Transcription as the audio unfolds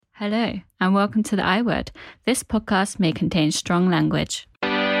Hello, and welcome to the I Word. This podcast may contain strong language.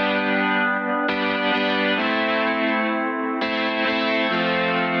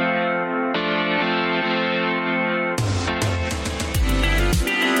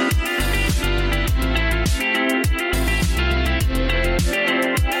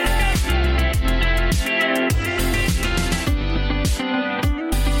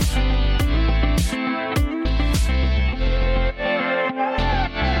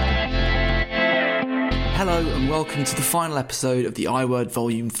 Welcome to the final episode of the I Word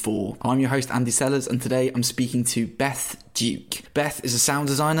Volume 4. I'm your host Andy Sellers, and today I'm speaking to Beth Duke. Beth is a sound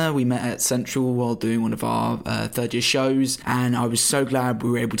designer. We met at Central while doing one of our third year shows, and I was so glad we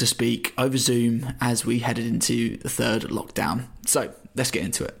were able to speak over Zoom as we headed into the third lockdown. So let's get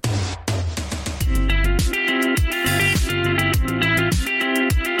into it.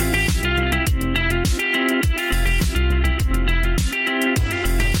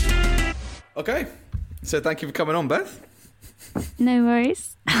 Okay. So thank you for coming on, Beth. No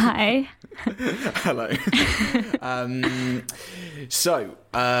worries. Hi. Hello.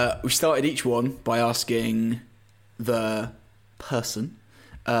 We started each one by asking the person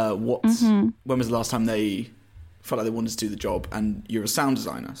when was the last time they felt like they wanted to do the job, and you're a sound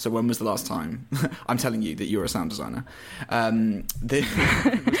designer. So when was the last time? I'm telling you that you're a sound designer. When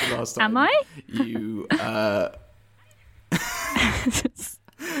was the last time? Am I? You.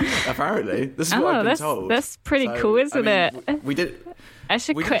 Apparently, this is what I've been told. That's pretty cool, isn't it? We did. I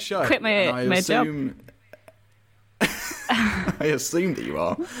should quit my job. I assumed that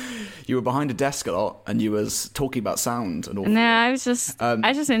you were behind a desk a lot, and you was talking about sound and all. No, I was just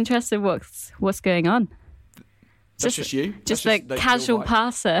interested what's going on. That's just you. Just a casual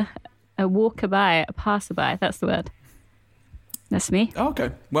passer, a passerby. That's the word. That's me. Oh, okay.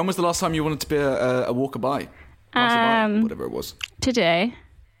 When was the last time you wanted to be a walker-by? Passerby, whatever it was. Today?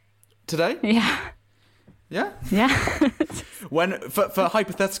 Yeah. Yeah? Yeah. For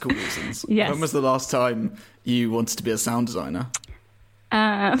hypothetical reasons, yes. When was the last time you wanted to be a sound designer?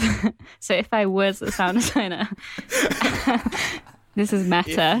 So if I was a sound designer, this is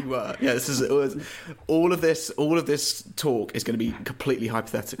meta. If you were. Yeah, this is all of this talk is going to be completely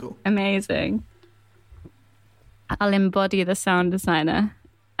hypothetical. Amazing. I'll embody the sound designer.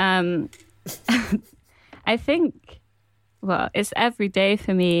 I think, it's every day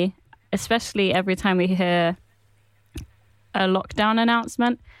for me, especially every time we hear a lockdown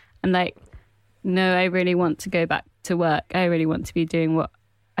announcement. And no, I really want to go back to work. I really want to be doing what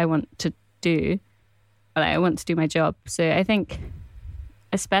I want to do. I want to do my job. So I think,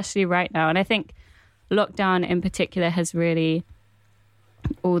 especially right now, and I think lockdown in particular has really,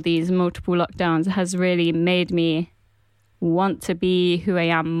 all these multiple lockdowns has really made me want to be who I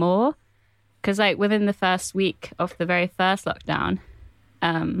am more. Because within the first week of the very first lockdown,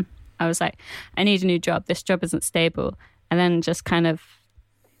 I was like, I need a new job. This job isn't stable. And then just kind of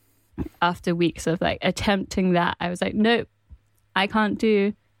after weeks of attempting that, I was like, nope, I can't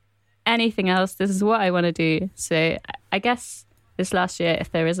do anything else. This is what I want to do. So I guess this last year,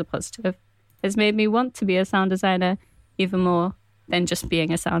 if there is a positive, has made me want to be a sound designer even more than just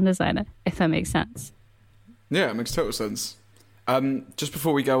being a sound designer, if that makes sense. Yeah, it makes total sense. Just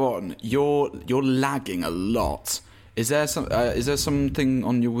before we go on, you're lagging a lot. Is there something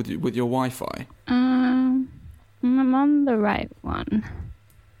on your with your Wi-Fi? I'm on the right one.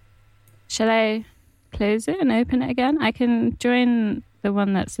 Shall I close it and open it again? I can join the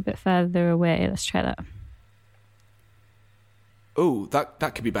one that's a bit further away. Let's try that. Oh, that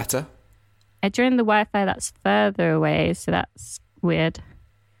could be better. I joined the Wi-Fi that's further away, so that's weird.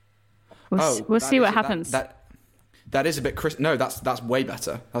 We'll see what happens. That is a bit No, that's way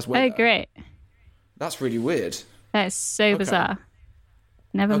better. That's way better. Great. That's really weird. That is so bizarre.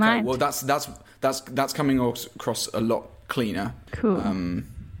 Never mind. Well, that's coming across a lot cleaner. Cool.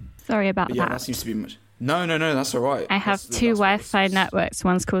 Sorry about that. Yeah, that seems to be much. No, that's all right. I have two Wi-Fi networks.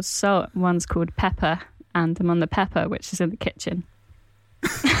 One's called Salt, one's called Pepper, and I'm on the Pepper, which is in the kitchen.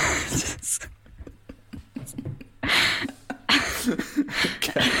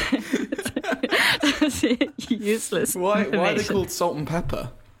 Useless. Why are they called Salt and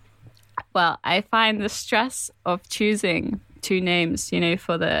Pepper? Well, I find the stress of choosing two names,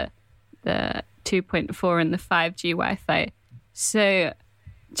 for the 2.4 and the 5G Wi-Fi, so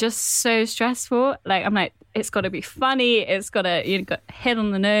stressful. I'm like, it's got to be funny. It's got to got hit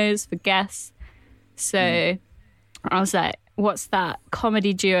on the nose for guests. So I was like, what's that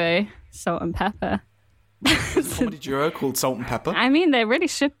comedy duo, Salt and Pepper? There's a comedy duo called Salt and Pepper? I mean, there really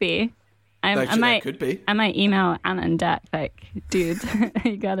should be. Could be. I might email Anna and Dad, dude,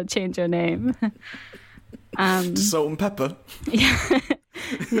 you gotta change your name. Salt and Pepper? Yeah.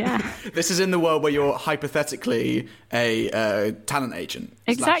 Yeah. This is in the world where you're hypothetically a talent agent.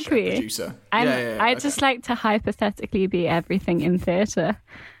 Exactly. / producer. I just like to hypothetically be everything in theatre.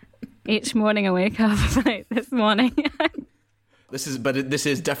 Each morning I wake up like this morning. This is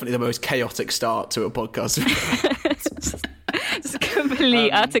definitely the most chaotic start to a podcast. It's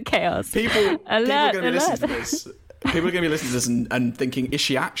complete utter chaos. People are going to be listening to this. People are going to be listening to this and thinking, is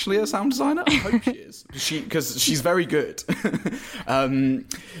she actually a sound designer? I hope she is, because she's very good.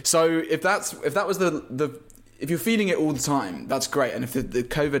 So if that was if you're feeling it all the time, that's great. And if the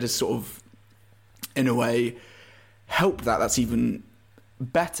COVID has sort of, in a way, helped that's even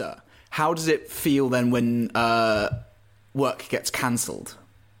better. How does it feel then when work gets cancelled?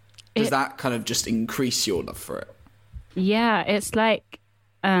 Does that kind of just increase your love for it? Yeah, it's like,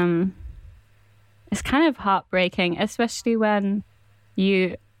 it's kind of heartbreaking, especially when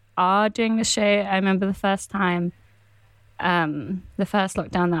you are doing the show. I remember the first time, the first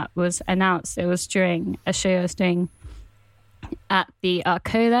lockdown that was announced, it was during a show I was doing at the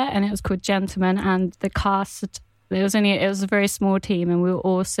Arcola, and it was called Gentlemen, and the cast, it was a very small team, and we were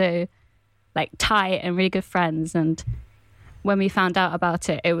also like tight and really good friends. And when we found out about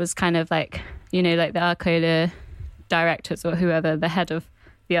it, it was kind of like, like the Arcola directors or whoever, the head of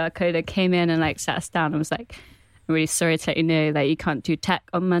the Arcola came in and like sat us down and was like, I'm really sorry to let you know that you can't do tech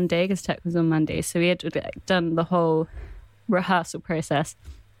on Monday, because tech was on Monday. So we had like done the whole rehearsal process,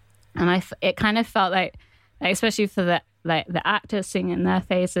 and it kind of felt like especially for the actors seeing in their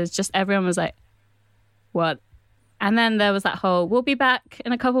faces, just everyone was like, what? And then there was that whole, we'll be back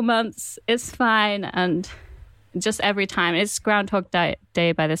in a couple months, it's fine. And just every time, it's Groundhog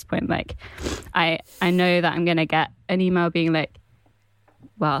Day by this point. Like, I know that I'm going to get an email being like,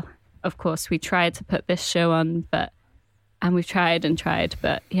 well, of course, we tried to put this show on, and we've tried and tried,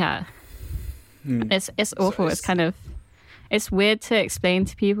 but yeah, it's awful. So it's kind of, it's weird to explain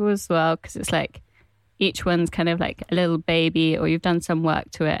to people as well, because it's like each one's kind of like a little baby, or you've done some work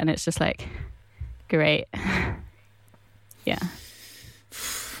to it, and it's just like, great. Yeah.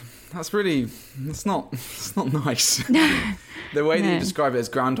 It's not nice. The way that you describe it as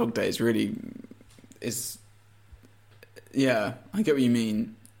Groundhog Day is yeah, I get what you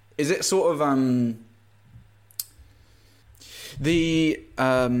mean. Is it sort of how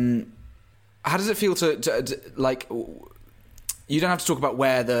does it feel to like, you don't have to talk about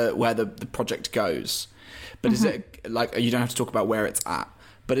where the project goes, but is it like, you don't have to talk about where it's at,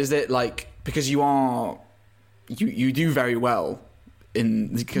 but is it like, because you do very well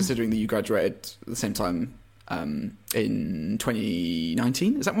considering that you graduated at the same time in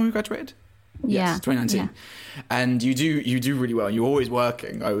 2019, is that when we graduated? Yeah. Yes, 2019. Yeah. And you do really well. You're always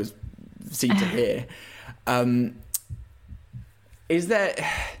working. I always seem to hear. Is there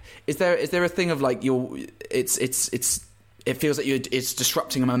a thing of like it feels like it's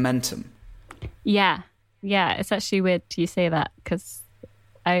disrupting a momentum? Yeah. It's actually weird you say that, because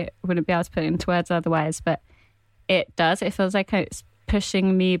I wouldn't be able to put it into words otherwise, but it does. It feels like it's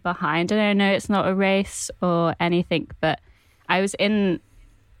pushing me behind. And I know it's not a race or anything, but I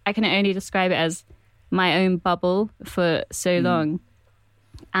can only describe it as my own bubble for so long.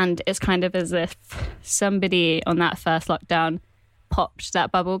 And it's kind of as if somebody on that first lockdown popped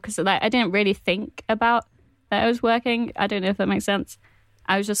that bubble, because like, I didn't really think about that I was working. I don't know if that makes sense.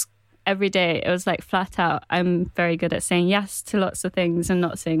 I was just, every day, it was like flat out, I'm very good at saying yes to lots of things and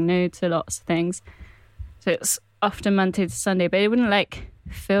not saying no to lots of things. So it's often Monday to Sunday, but it wouldn't like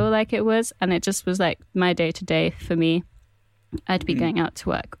feel like it was. And it just was like my day to day for me. I'd be going out to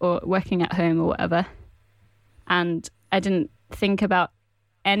work or working at home or whatever. And I didn't think about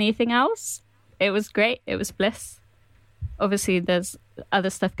anything else. It was great. It was bliss. Obviously, there's other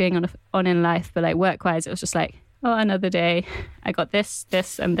stuff going on in life, but like work-wise, it was just like, oh, another day. I got this,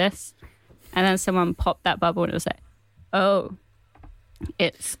 and this. And then someone popped that bubble and it was like, oh,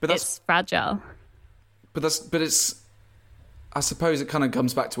 it's fragile. But it's, I suppose it kind of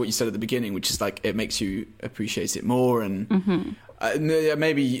comes back to what you said at the beginning, which is like, it makes you appreciate it more. And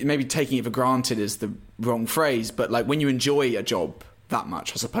maybe taking it for granted is the wrong phrase, but like when you enjoy a job that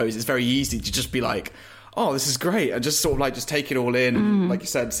much, I suppose it's very easy to just be like, oh, this is great. And just sort of like, just take it all in. And like you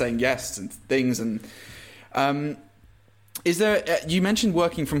said, saying yes and things. And is there, you mentioned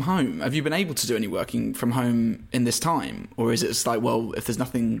working from home. Have you been able to do any working from home in this time? Or is it just like, well, if there's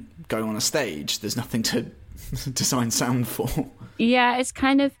nothing going on a stage, there's nothing to design sound for? Yeah, it's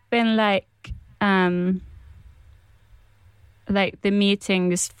kind of been like the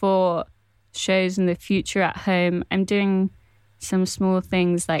meetings for shows in the future at home. I'm doing some small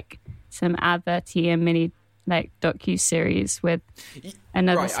things like some adverty and mini like docu-series with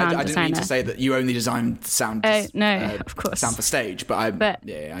another sound I designer. didn't mean to say that you only designed sound. No, of course. Sound for stage, but I get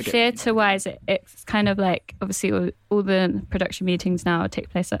theatre-wise, it's kind of like, obviously all the production meetings now take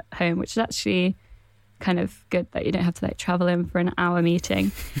place at home, which is actually kind of good that you don't have to like travel in for an hour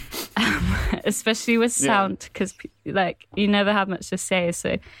meeting, especially with sound, because like you never have much to say,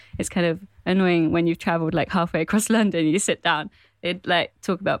 so it's kind of annoying when you've travelled like halfway across London. You sit down, they'd like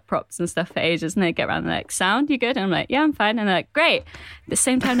talk about props and stuff for ages, and they get around and they're like, sound, you good? And I'm like, yeah, I'm fine. And they're like, great, the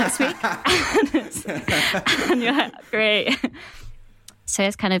same time next week. And you're like, great. So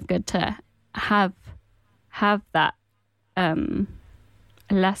it's kind of good to have that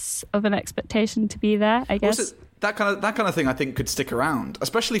less of an expectation to be there, I guess. Also, that kind of thing I think could stick around,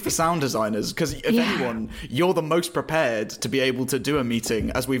 especially for sound designers, because if anyone, you're the most prepared to be able to do a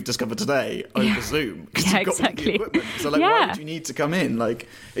meeting, as we've discovered today, over Zoom, because you've got all the equipment. So like, why would you need to come in? Like,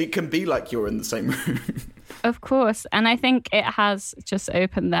 it can be like you're in the same room. Of course. And I think it has just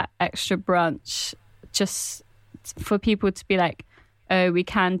opened that extra branch just for people to be like, oh, we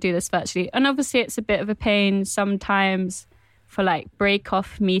can do this virtually. And obviously it's a bit of a pain sometimes for like break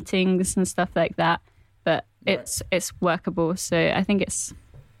off meetings and stuff like that, but it's workable. So I think it's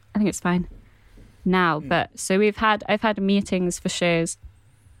fine now. But so I've had meetings for shows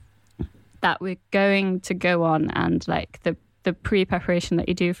that we're going to go on, and like the pre-preparation that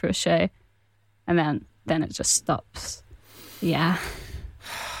you do for a show, and then it just stops. Yeah.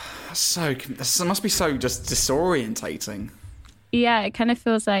 So this must be so just disorientating. Yeah, it kind of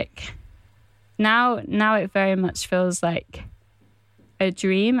feels like now it very much feels like a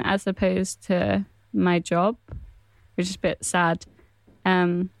dream as opposed to my job, which is a bit sad.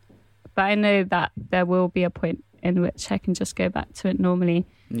 But I know that there will be a point in which I can just go back to it normally,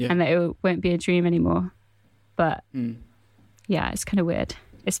 and that it won't be a dream anymore. But yeah, it's kind of weird.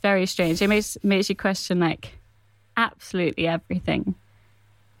 It's very strange. It makes you question like absolutely everything,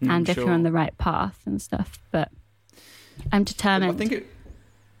 and if you're on the right path and stuff. But I'm determined. I think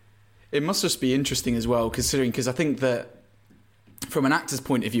it must just be interesting as well, considering, because I think that from an actor's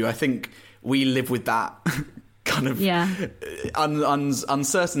point of view, I think we live with that kind of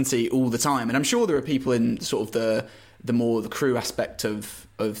uncertainty all the time. And I'm sure there are people in sort of the crew aspect of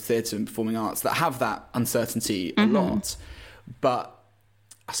theatre and performing arts that have that uncertainty a lot. But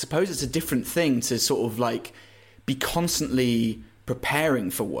I suppose it's a different thing to sort of like be constantly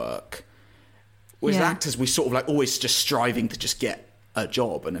preparing for work. Whereas actors, we sort of like always just striving to just get a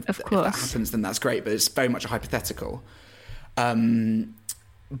job. And if that happens, then that's great. But it's very much a hypothetical.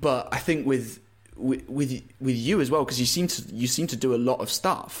 But I think with you as well, because you seem to do a lot of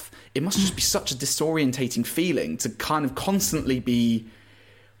stuff, it must just be such a disorientating feeling to kind of constantly be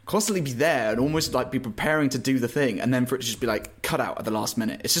there and almost like be preparing to do the thing, and then for it to just be like cut out at the last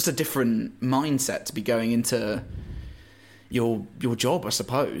minute. It's just a different mindset to be going into your job, I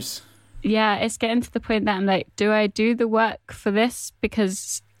suppose. Yeah, it's getting to the point that I'm like, do I do the work for this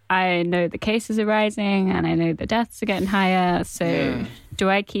because I know the cases are rising and I know the deaths are getting higher, so do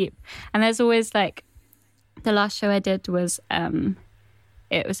I keep... And there's always like, the last show I did was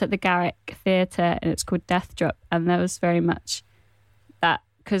it was at the Garrick Theatre, and it's called Death Drop, and there was very much that,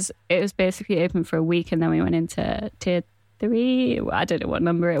 because it was basically open for a week and then we went into tier 3. I don't know what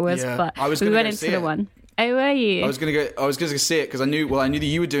number it was, but we went into the one. Oh, were you? I was gonna go see it because I knew that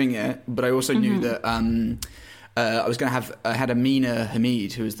you were doing it, but I also knew that I had Amina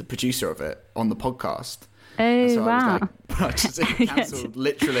Hamid, who was the producer of it, on the podcast. Oh, so wow! I just cancelled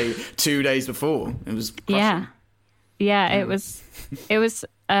literally 2 days before. It was crushing. Yeah. It was.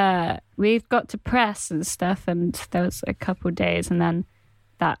 We've got to press and stuff, and there was a couple of days, and then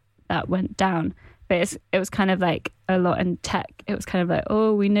that went down. But it was kind of like a lot in tech. It was kind of like,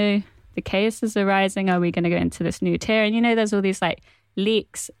 oh, we know the cases are rising. Are we going to go into this new tier? And there's all these like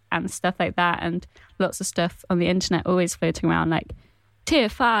leaks and stuff like that, and lots of stuff on the internet always floating around like tier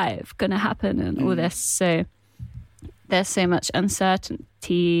 5 going to happen and all this. So there's so much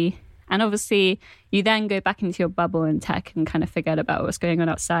uncertainty, and obviously you then go back into your bubble in tech and kind of forget about what's going on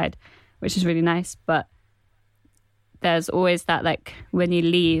outside, which is really nice. But there's always that, like, when you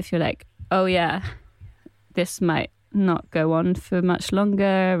leave, you're like, oh yeah, this might not go on for much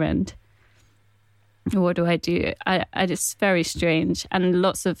longer, and what do I do? I just very strange. And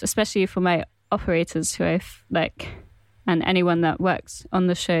lots of, especially for my operators who I've like, and anyone that works on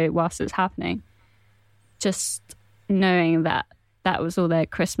the show whilst it's happening, just knowing that was all their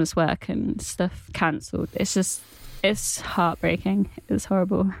Christmas work and stuff cancelled. It's heartbreaking. It's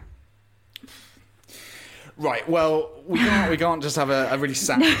horrible. Right. Well, we can't just have a really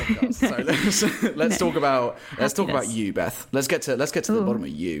sad podcast. So let's talk about you, Beth. Let's get to the bottom of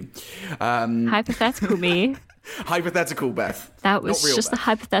you. Hypothetical me. Hypothetical Beth. That was just Beth. a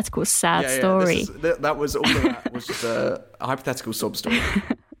hypothetical sad story. That was all of that was just a hypothetical sob story.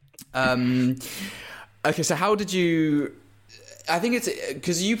 Okay, so how did you? I think it's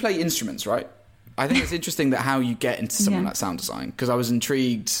because you play instruments, right? I think it's interesting that how you get into something like sound design, because I was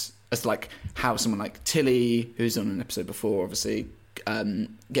intrigued as to like how someone like Tilly, who's on an episode before, obviously,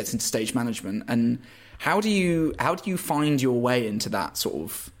 gets into stage management, and how do you find your way into that sort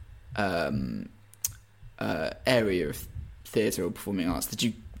of area of theatre or performing arts? Did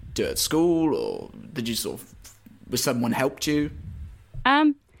you do it at school, or did you was someone helped you?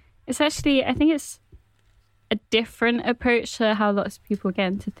 It's actually, I think it's a different approach to how lots of people get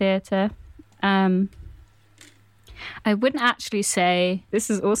into theatre. I wouldn't actually say, this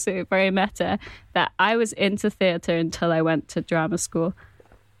is also very meta, that I was into theatre until I went to drama school.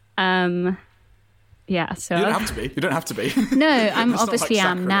 So you don't have to be. No, I'm obviously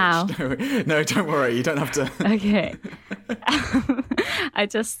am now. No, don't worry, you don't have to. Okay. I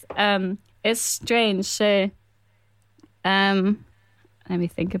just it's strange. So let me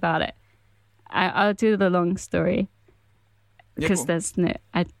think about it. I'll do the long story because there's no,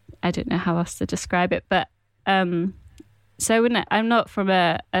 I don't know how else to describe it, but so I'm not from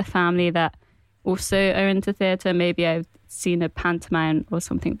a family that also are into theatre. Maybe I've seen a pantomime or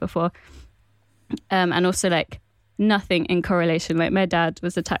something before, and also like nothing in correlation. Like my dad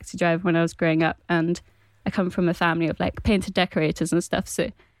was a taxi driver when I was growing up, and I come from a family of like painter decorators and stuff,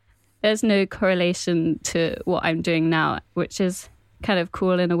 so there's no correlation to what I'm doing now, which is kind of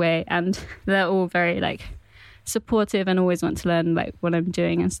cool in a way, and they're all very like supportive and always want to learn like what I'm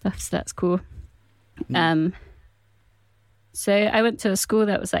doing and stuff, so that's cool. So I went to a school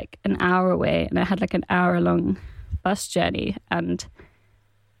that was like an hour away, and I had like an hour-long bus journey, and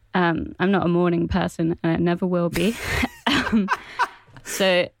I'm not a morning person, and I never will be.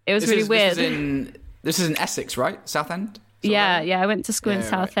 So it was really weird. This is in Essex, right? Southend? Yeah, I went to school in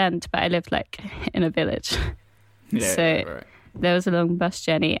Southend, but I lived like in a village. Right. There was a long bus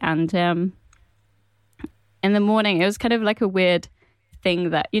journey, and in the morning it was kind of like a weird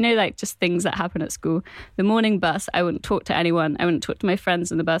thing that, like just things that happen at school. The morning bus, I wouldn't talk to anyone. I wouldn't talk to my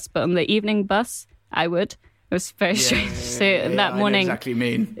friends in the bus, but on the evening bus, I would. It was very strange. That morning, I know exactly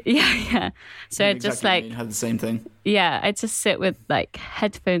mean. Yeah. So I just had the same thing. Yeah, I just sit with like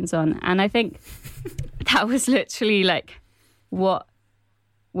headphones on, and I think that was literally like what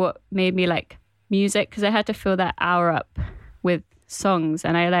made me like music, because I had to fill that hour up with songs.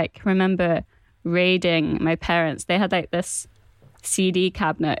 And I like remember raiding my parents. They had like this CD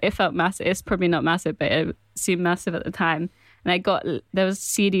cabinet. It felt massive. It's probably not massive, but it seemed massive at the time. And there was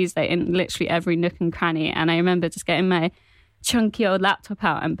CDs like in literally every nook and cranny. And I remember just getting my chunky old laptop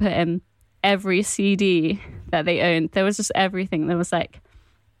out and putting every CD that they owned. There was just everything. There was like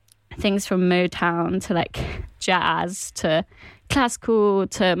things from Motown to like jazz to classical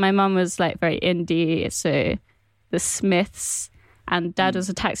to, my mum was like very indie, so the Smiths, and dad was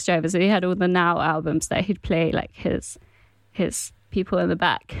a taxi driver, so he had all the Now albums that he'd play like his people in the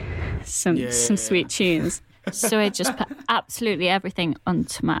back, some sweet tunes. So I just put absolutely everything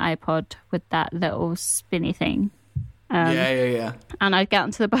onto my iPod with that little spinny thing. And I'd get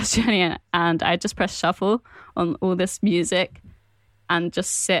onto the bus journey, and I'd just press shuffle on all this music and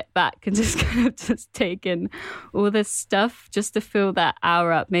just sit back and just kind of just take in all this stuff just to fill that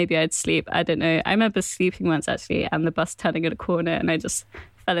hour up. Maybe I'd sleep. I don't know. I remember sleeping once actually, and the bus turning at a corner, and I just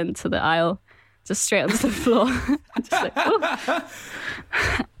fell into the aisle, just straight onto the floor. Just like,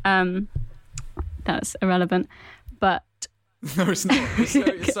 oh. That's irrelevant, but no, it's not.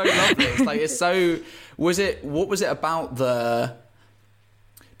 It's so lovely. It's like, it's so. What was it about the?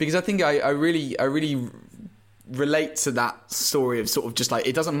 Because I think I really relate to that story of sort of just like,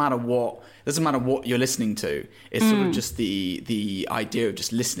 it doesn't matter what you're listening to. It's sort of just the idea of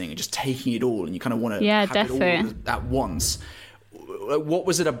just listening and just taking it all, and you kind of want to have it all at once. What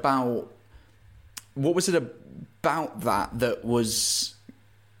was it about that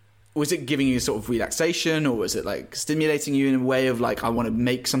was it giving you sort of relaxation, or was it like stimulating you in a way of like, I want to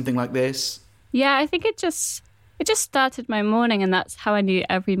make something like this? Yeah, I think it just started my morning, and that's how I knew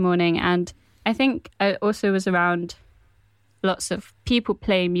every morning. And I think I also was around lots of people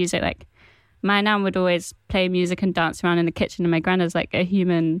playing music. Like my nan would always play music and dance around in the kitchen, and my granddad's like a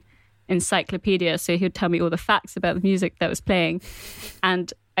human encyclopedia, so he would tell me all the facts about the music that was playing,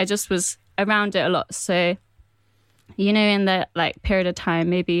 and I just was around it a lot. So, in that like period of time,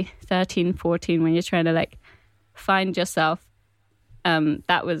 maybe 13, 14, when you're trying to like find yourself,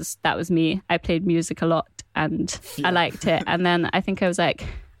 that was me. I played music a lot, and I liked it. And then I think I was like,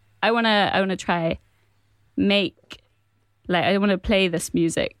 I wanna try I want to play this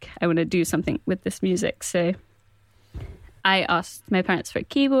music. I want to do something with this music. So I asked my parents for a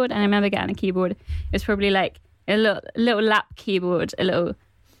keyboard, and I remember getting a keyboard. It was probably like a little lap keyboard, a little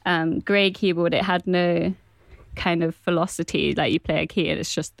grey keyboard. It had no kind of velocity, like you play a key and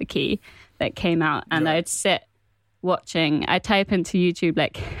it's just the key that came out. And I'd sit watching. I type into YouTube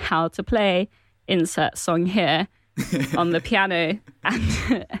like how to play insert song here on the piano,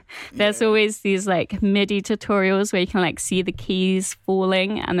 and there's always these like MIDI tutorials where you can like see the keys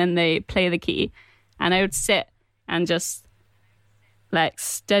falling and then they play the key, and I would sit and just like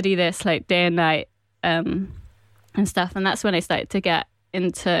study this like day and night and stuff. And that's when I started to get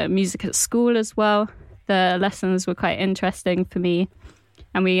into music at school as well. The lessons were quite interesting for me,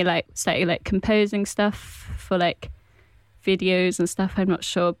 and we like started like composing stuff for like videos and stuff. I'm not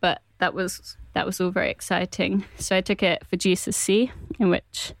sure, but that was all very exciting. So I took it for GCSE, in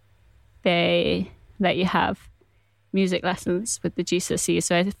which they let you have music lessons with the GCSE.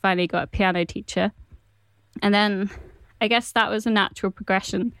 So I finally got a piano teacher, and then I guess that was a natural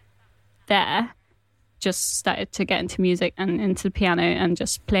progression there. Just started to get into music and into the piano and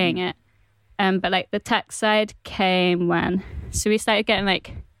just playing it. But like the tech side came when, so we started getting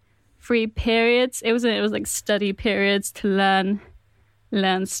like free periods. It was like study periods to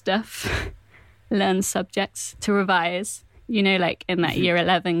learn stuff, learn subjects, to revise, you know, like in that year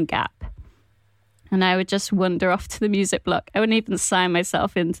 11 gap. And I would just wander off to the music block. I wouldn't even sign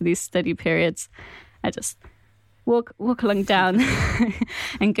myself into these study periods. I just walk along down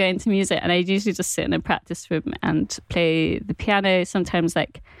and go into music. And I'd usually just sit in a practice room and play the piano. Sometimes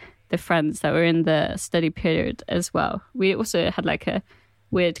like the friends that were in the study period as well. We also had like a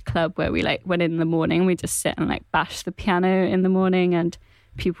weird club where we like went in the morning. We just sit and like bash the piano in the morning, and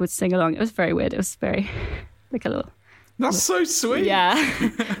people would sing along. It was very weird. It was very like a little. That's so sweet. Yeah,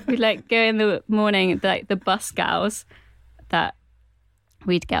 we'd like go in the morning, like the bus gals that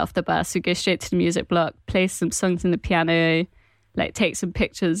we'd get off the bus. We'd go straight to the music block, play some songs in the piano, like take some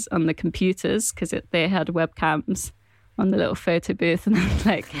pictures on the computers because they had webcams on the little photo booth, and then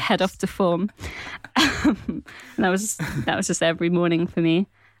like head off to form. And that was just every morning for me.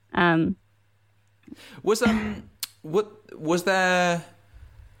 Was there,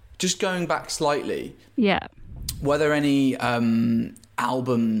 just going back slightly? Yeah. Were there any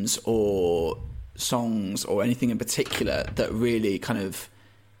albums or songs or anything in particular that really kind of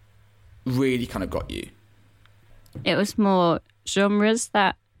got you? It was more genres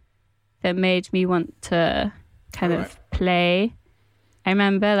that made me want to kind of play. I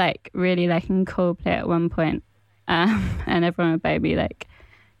remember like really liking Coldplay at one point, and everyone would buy me like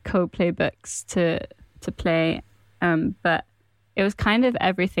Coldplay books to play, but it was kind of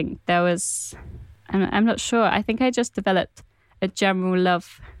everything. There was, I'm not sure, I think I just developed a general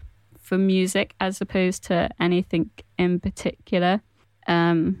love for music as opposed to anything in particular,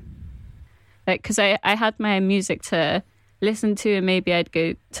 like because I had my music to listen to, and maybe I'd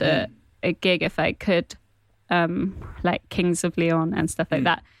go to a gig if I could, like Kings of Leon and stuff like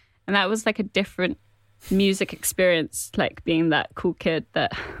that. And that was like a different music experience, like being that cool kid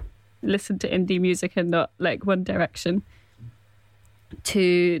that listened to indie music and not like One Direction,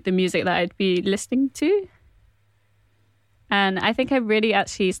 to the music that I'd be listening to. And I think I really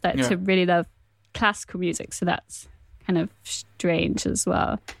actually started to really love classical music. So that's kind of strange as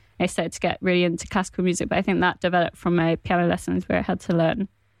well. I started to get really into classical music, but I think that developed from my piano lessons where I had to learn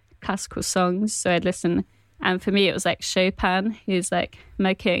classical songs. So I'd listen. And for me, it was like Chopin. He was like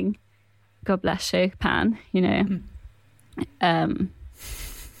my king. God bless Chopin, you know. And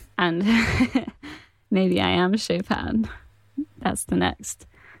maybe I am Chopin. That's the next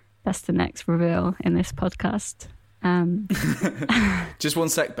reveal in this podcast. Just one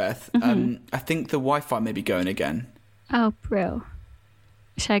sec, Beth. I think the Wi-Fi may be going again. Oh, bro.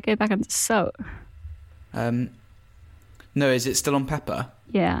 Should I go back onto salt? No, is it still on pepper?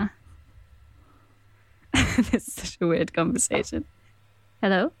 Yeah. This is such a weird conversation.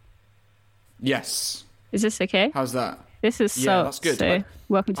 Hello? Yes. Is this okay? How's that? This is salt. Yeah, that's good. So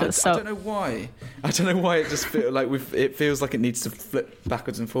welcome to the salt. I don't know why. It just feels like it feels like it needs to flip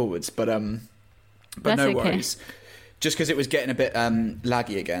backwards and forwards. But no okay. worries. Just because it was getting a bit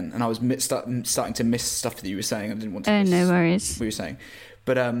laggy again, and I was starting to miss stuff that you were saying. I didn't want to miss no worries. what you were saying.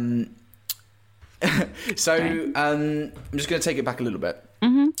 But so I'm just going to take it back a little bit.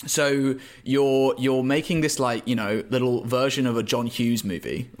 So you're making this like, you know, little version of a John Hughes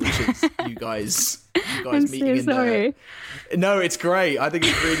movie, which is you guys I'm meeting so sorry. No, it's great. I think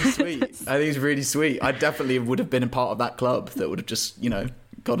it's really sweet. I think it's really sweet. I definitely would have been a part of that club that would have just, you know,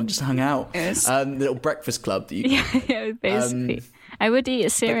 gone and just hung out. Yes. The little breakfast club that you Yeah, basically. I would eat a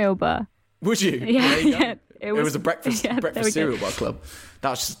cereal bar. Would you? Yeah, There you go. yeah. It was a breakfast there we go. cereal bar club. That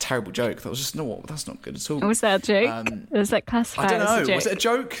was just a terrible joke. That was just that's not good at all. Was that a joke? Was that classified I don't as a know. joke? Was it a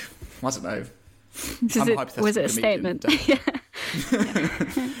joke? I don't know. Was it a statement? Yeah.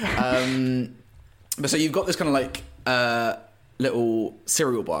 But so you've got this kind of like little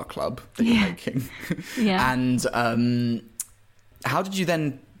cereal bar club that you're making. Yeah. And how did you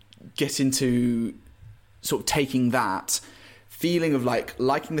then get into sort of taking that feeling of like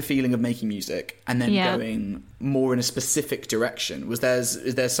liking the feeling of making music and then going more in a specific direction? Is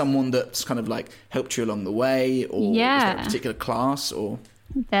there someone that's kind of like helped you along the way, or was there a particular class, or?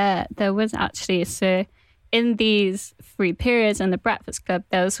 There was actually, so in these 3 periods in the Breakfast Club,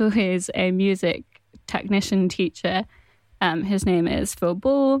 there was always a music technician teacher. His name is Phil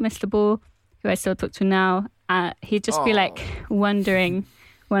Ball, Mr. Ball, who I still talk to now. He'd just be like wandering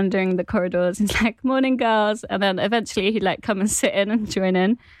the corridors. He's like, "Morning, girls," and then eventually he'd like come and sit in and join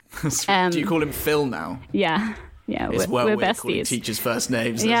in. Do you call him Phil now? Yeah, It's we're weird calling besties. teachers' first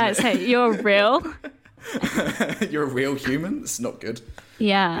names. Yeah, it's like, "You're real." You're a real human. It's not good.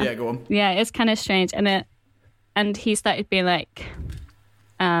 Yeah. Yeah, go on. Yeah, it's kind of strange, and he started being like,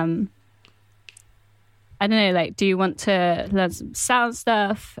 I don't know, like, do you want to learn some sound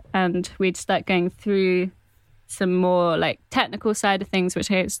stuff? And we'd start going through some more like technical side of things, which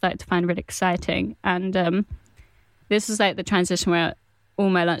I started to find really exciting. And this was like the transition where all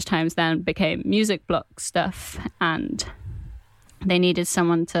my lunchtimes then became music block stuff, and they needed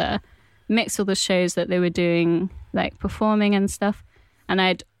someone to mix all the shows that they were doing, like performing and stuff. And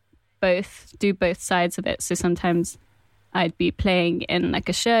I'd do both sides of it. So sometimes I'd be playing in like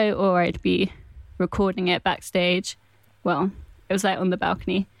a show, or I'd be recording it backstage. Well, it was like on the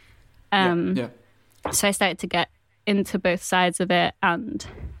balcony. So I started to get into both sides of it, and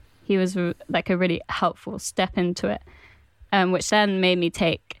he was like a really helpful step into it, which then made me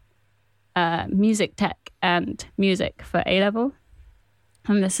take music tech and music for A-level.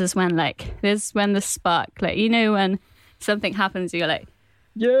 And this is when the spark, like, you know, when something happens, you're like,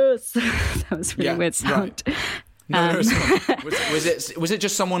 yes. That was really weird sound. Right. No, it's not. Was it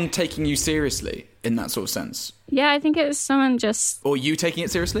just someone taking you seriously in that sort of sense? Yeah, I think it was someone just... Or you taking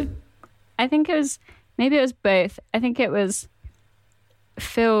it seriously? I think it was... Maybe it was both. I think it was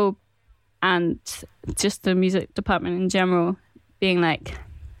Phil and just the music department in general being like,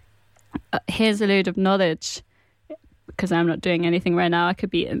 here's a load of knowledge, because I'm not doing anything right now. I could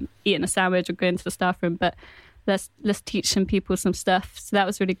be eating a sandwich or going to the staff room, but let's teach some people some stuff. So that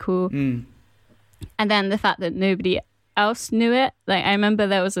was really cool. And then the fact that nobody else knew it. Like, I remember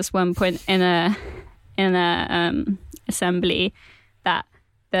there was this one point in a assembly that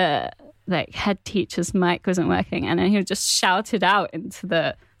the like head teacher's mic wasn't working, and then he just shouted out into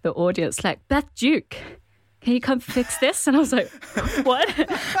the audience like, "Beth Duke, can you come fix this?" And I was like, "What?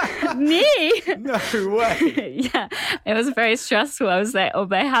 Me?" No way. Yeah, it was very stressful. I was like on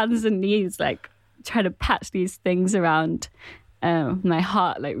my hands and knees, like trying to patch these things around. My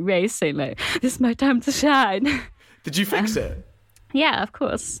heart like racing, like, this is my time to shine. Did you fix it? Yeah, of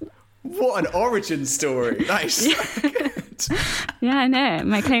course. What an origin story. Nice. Yeah, I know.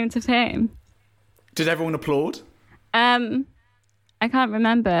 My claim to fame. Did everyone applaud? I can't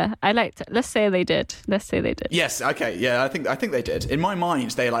remember. Let's say they did. Yes, okay. Yeah, I think they did. In my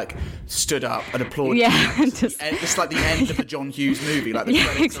mind, they like stood up and applauded. Yeah. It's like the end of the John Hughes movie, like the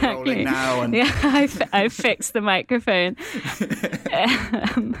credits are rolling now. And... Yeah, I fixed the microphone.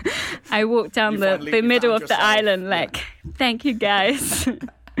 I walked down the middle of the island like, thank you guys.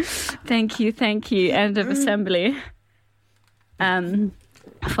 Thank you. End of assembly.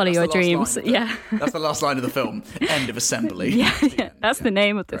 Follow your dreams. Yeah. That's the last line of the film. End of assembly. Yeah. That's the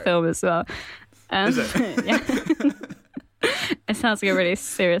name of the film as well. Is it? Yeah. It sounds like a really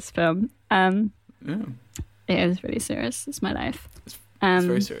serious film. Yeah. It is really serious. It's my life. It's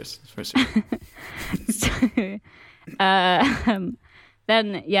very serious.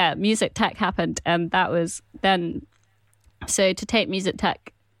 Then, yeah, music tech happened. And that was then... So to take music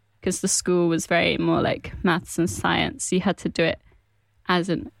tech, because the school was very more like maths and science, you had to do it as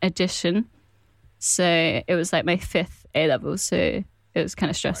an addition. So it was like my 5th A-level, so it was kind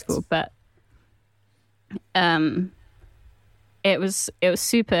of stressful. Right. But it was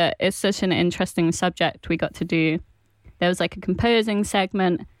super. It's such an interesting subject we got to do. There was like a composing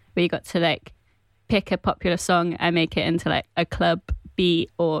segment where you got to like pick a popular song and make it into like a club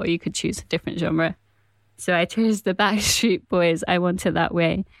beat, or you could choose a different genre. So I chose the Backstreet Boys, I Want It That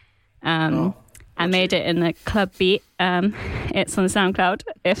Way. I made it in a club beat. It's on SoundCloud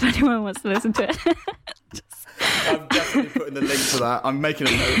if anyone wants to listen to it. I'm definitely putting the link to that. I'm making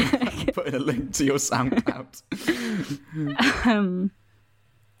a note. I'm putting a link to your SoundCloud.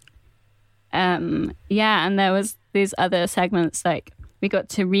 Yeah, and there was these other segments, like we got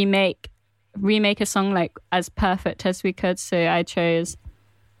to remake a song like as perfect as we could. So I chose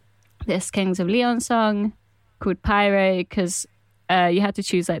this Kings of Leon song called Pyro because you had to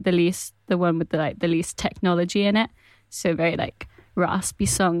choose like the one with the least technology in it. So very like raspy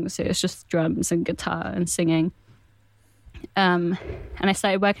song. So it was just drums and guitar and singing. And I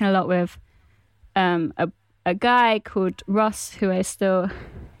started working a lot with a guy called Ross, who I still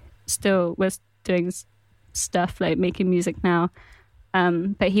was doing stuff like making music now.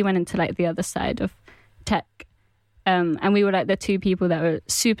 But he went into like the other side of tech. And we were like the two people that were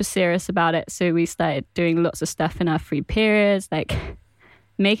super serious about it. So we started doing lots of stuff in our free periods, like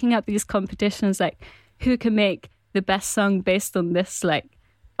making up these competitions, like who can make the best song based on this like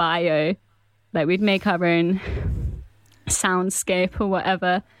bio. Like we'd make our own soundscape or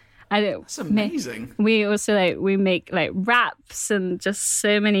whatever. That's amazing. We also we make like raps and just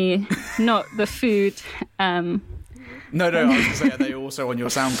so many, not the food. No, I was going to say, are they also on your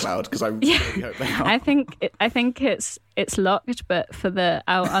SoundCloud? Because I really hope they are. I think it's locked, but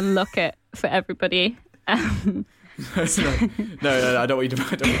I'll unlock it for everybody. No, I don't want you to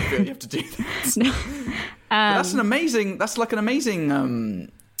feel you have to do that. No. That's an amazing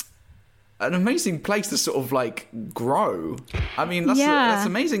place to sort of like grow. I mean, that's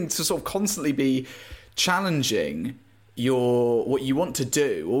amazing to sort of constantly be challenging what you want to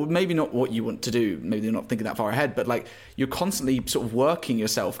do, or maybe not what you want to do. Maybe you're not thinking that far ahead, but like you're constantly sort of working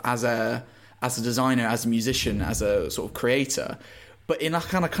yourself as a designer, as a musician, as a sort of creator, but in a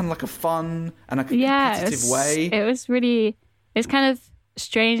kind of like a fun and a competitive way. It's kind of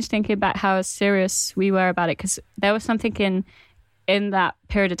strange thinking about how serious we were about it, because there was something in that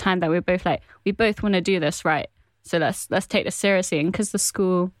period of time that we were both like, we both want to do this, right? So let's take this seriously. And because the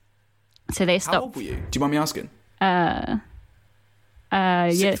school, so they stopped. How old were you? Do you mind me asking?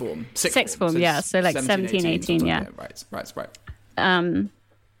 Sixth form, yeah. So like 17, 18, yeah. Right.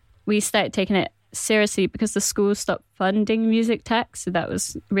 We started taking it seriously because the school stopped funding music tech, so that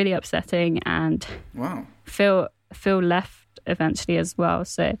was really upsetting. And Phil left eventually as well.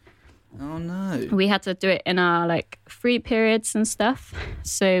 So oh no, we had to do it in our like free periods and stuff.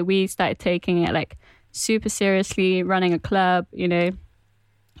 So we started taking it like super seriously, running a club, you know.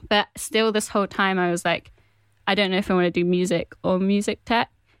 But still, this whole time I was like, I don't know if I want to do music or music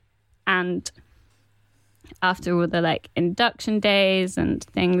tech. And after all the like induction days and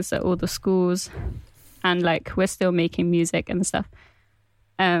things at all the schools, and like we're still making music and stuff,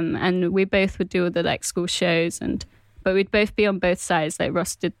 and we both would do all the like school shows, but we'd both be on both sides. Like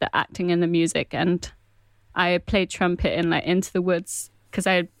Ross did the acting and the music, and I played trumpet in like Into the Woods because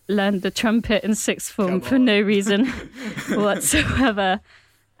I learned the trumpet in sixth form for no reason whatsoever.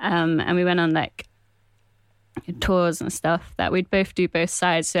 And we went on like tours and stuff that we'd both do both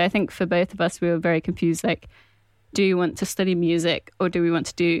sides. So I think for both of us, we were very confused. Like, do you want to study music or do we want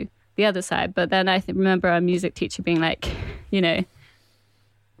to do the other side? But then I remember our music teacher being like, you know,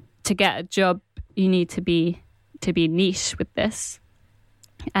 to get a job, you need to be niche with this,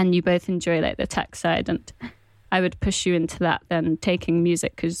 and you both enjoy like the tech side, and I would push you into that than taking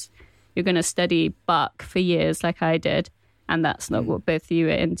music, because you're going to study Bach for years like I did, and that's not what both of you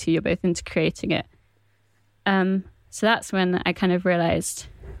are into. You're both into creating it. So that's when I kind of realized,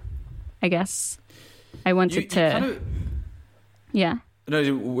 I guess, I wanted to. Yeah. No,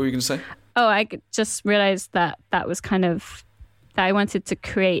 what were you going to say? Oh, I just realized that was kind of that I wanted to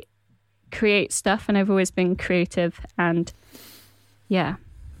create stuff, and I've always been creative, and yeah.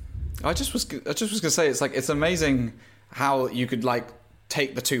 I just was going to say, it's amazing how you could like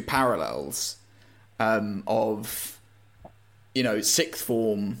take the two parallels of, you know, sixth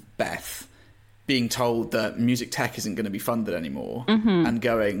form Beth being told that music tech isn't going to be funded anymore, and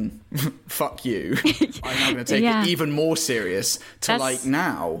going, fuck you, I'm now going to take it even more serious, to like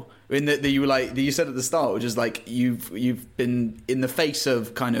now, in that you were like, you said at the start, which is like you've been in the face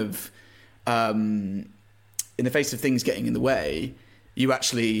of kind of in the face of things getting in the way, you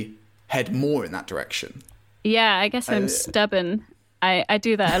actually head more in that direction. Yeah, I guess I'm stubborn. I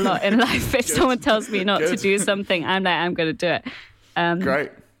do that a lot in life. If someone tells me not to do something, I'm like, I'm going to do it.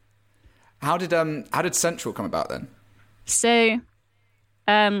 Great. How did Central come about then? So,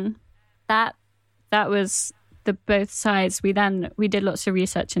 that was the both sides. We did lots of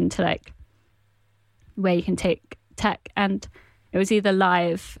research into like where you can take tech, and it was either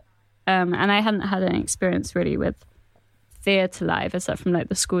live, and I hadn't had any experience really with theatre live, except from like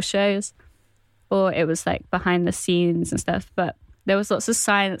the school shows, or it was like behind the scenes and stuff. But there was lots of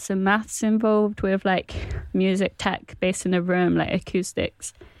science and maths involved with like music tech based in a room, like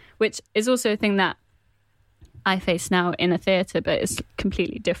acoustics, which is also a thing that I face now in a theatre, but it's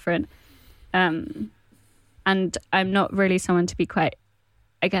completely different. And I'm not really someone to be quite,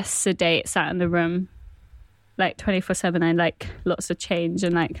 I guess, sedate, sat in the room like 24/7. I like lots of change,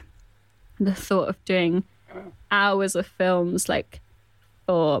 and like the thought of doing hours of films like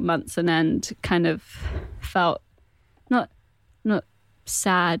for months on end kind of felt not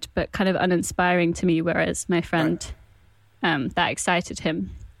sad, but kind of uninspiring to me, whereas my friend, that excited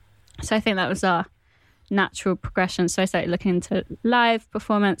him. So I think that was our natural progression. So I started looking into live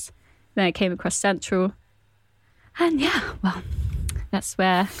performance, then I came across Central, and that's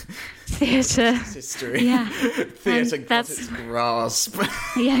where theatre history. Yeah. Theatre got its grasp.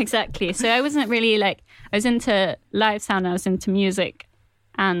 Yeah, exactly. So I wasn't really like, I was into live sound, I was into music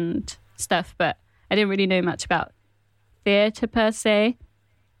and stuff, but I didn't really know much about theatre per se.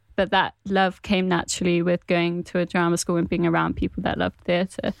 But that love came naturally with going to a drama school and being around people that loved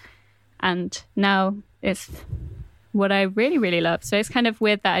theatre. And now it's what I really, really love. So it's kind of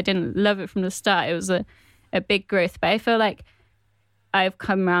weird that I didn't love it from the start. It was a big growth. But I feel like I've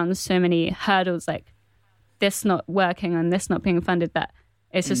come around so many hurdles, like this not working and this not being funded, that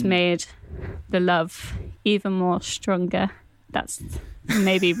it's just made the love even more stronger. That's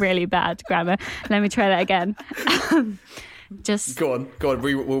maybe really bad grammar. Let me try that again. Just go on.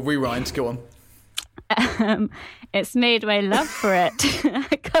 We'll rewind. Go on. It's made my love for it.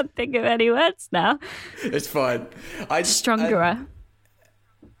 I can't think of any words now. It's fine. Stronger.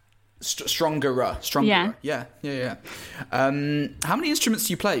 Stronger. Yeah. How many instruments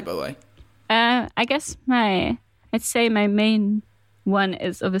do you play, by the way? I guess I'd say my main one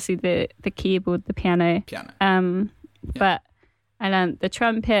is obviously the keyboard, the piano. But I learned the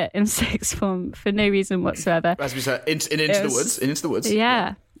trumpet in sixth form for no reason whatsoever. As we said, into the woods.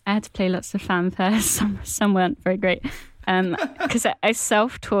 Yeah. I had to play lots of fanfares. Some weren't very great. Because I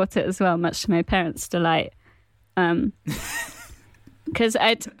self-taught it as well, much to my parents' delight. Because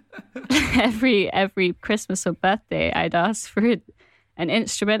every Christmas or birthday, I'd ask for an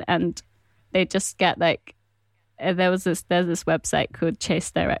instrument, and they'd just get like, there's this website called Chase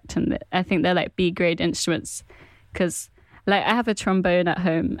Direct, and I think they're like B-grade instruments. Because like I have a trombone at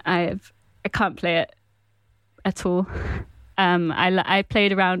home, I can't play it at all. I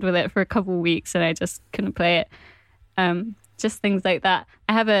played around with it for a couple of weeks and I just couldn't play it. Just things like that.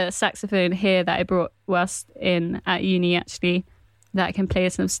 I have a saxophone here that I brought whilst at uni, actually, that I can play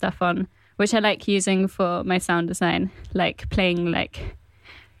some stuff on, which I like using for my sound design. Like playing, like,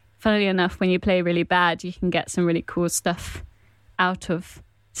 funnily enough, when you play really bad, you can get some really cool stuff out of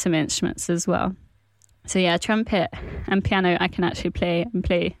some instruments as well. So yeah, trumpet and piano I can actually play, and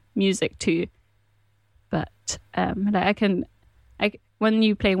play music too. But when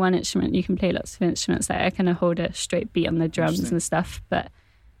you play one instrument, you can play lots of instruments. Like I can hold a straight beat on the drums and stuff. But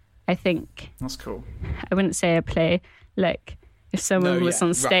I think that's cool. I wouldn't say I play like if someone was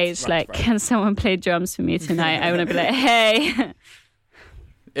on stage, can someone play drums for me tonight? I wouldn't be like, hey.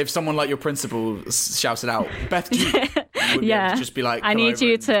 If someone like your principal shouted out, Beth, yeah, just be like, I need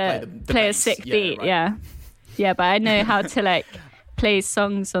you to play a sick beat. Yeah, but I know how to like play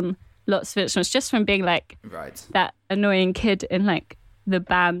songs on lots of instruments just from being like that annoying kid in like the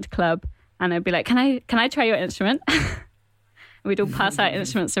band club, and I'd be like, can I try your instrument? We'd all pass out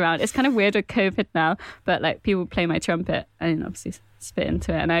instruments around. It's kind of weird with COVID now, but like people play my trumpet and obviously spit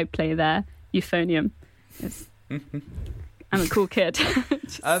into it, and I play their euphonium. I'm a cool kid.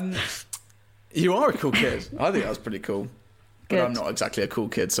 You are a cool kid. I think that was pretty cool. But Good. I'm not exactly a cool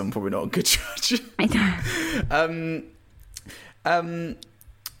kid, so I'm probably not a good judge. I know.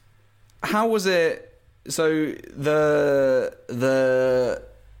 How was it? So the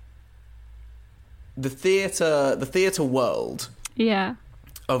theatre world,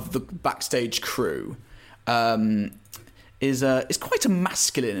 of the backstage crew, is quite a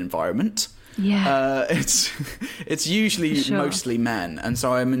masculine environment. Yeah, it's usually mostly men, and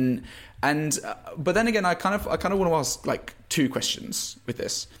so but then again, I kind of want to ask like two questions with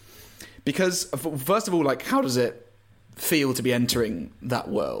this, because first of all, like, how does it feel to be entering that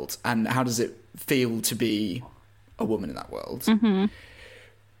world, and how does it feel to be a woman in that world? Mm-hmm.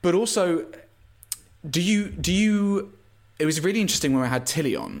 But also, do you? It was really interesting when I had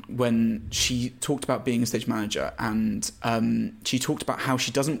Tilly on, when she talked about being a stage manager, and she talked about how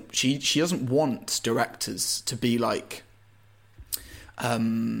she doesn't want directors to be like, that's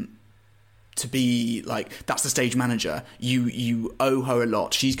the stage manager. You owe her a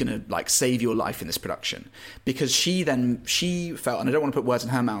lot. She's gonna like save your life in this production, because she felt, and I don't want to put words in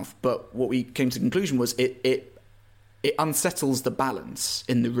her mouth, but what we came to the conclusion was it it unsettles the balance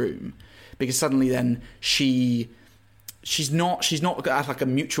in the room, because suddenly then she's not at like a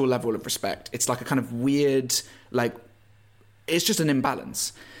mutual level of respect. It's like a kind of weird, like, it's just an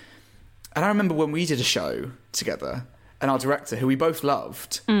imbalance. And I remember when we did a show together, and our director, who we both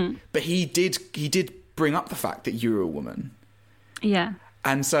loved, but he did bring up the fact that you were a woman. Yeah.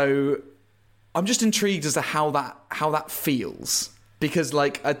 And so I'm just intrigued as to how that feels, because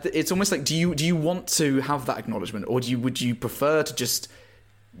like it's almost like, do you want to have that acknowledgement, or would you prefer to just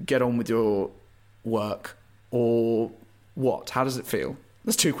get on with your work, or what? How does it feel?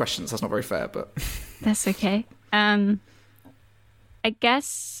 There's two questions. That's not very fair, but that's okay. I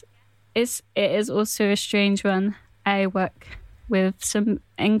guess it is also a strange one. I work with some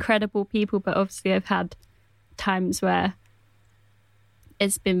incredible people, but obviously I've had times where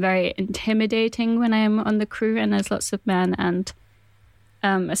it's been very intimidating when I am on the crew and there's lots of men, and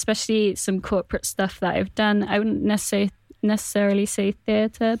especially some corporate stuff that I've done. I wouldn't necessarily say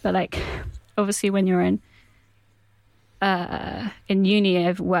theatre, but like obviously when you're in uni,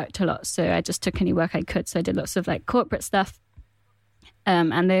 I've worked a lot, so I just took any work I could. So I did lots of like corporate stuff,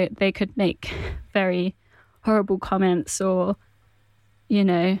 and they could make very horrible comments, or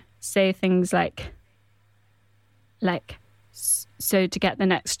say things like so to get the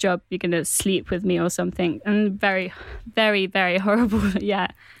next job you're gonna sleep with me or something, and very, very, very horrible. Yeah.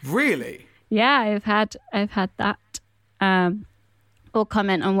 Really? Yeah, I've had that, or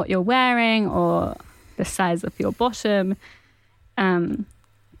comment on what you're wearing or the size of your bottom, but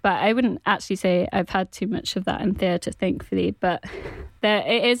I wouldn't actually say I've had too much of that in theatre, thankfully, but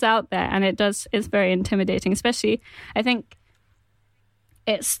it is out there, and it's very intimidating, especially I think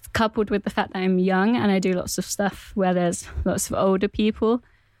it's coupled with the fact that I'm young and I do lots of stuff where there's lots of older people.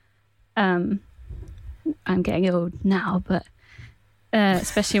 I'm getting old now, but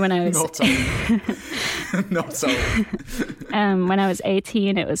especially when I was not old. When I was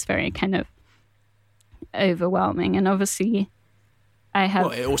 18, it was very kind of overwhelming, and obviously I have...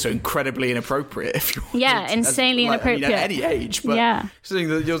 Well, also incredibly inappropriate if you want. Yeah, insanely inappropriate. At any age, but yeah. Something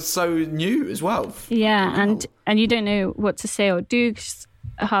that you're so new as well. Yeah, and you don't know what to say or do, 'cause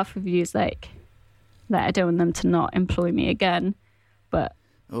half of you is like, that I don't want them to not employ me again, but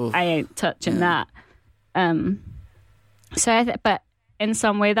I ain't touching that. So but in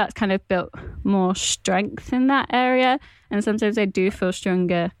some way that's kind of built more strength in that area, and sometimes I do feel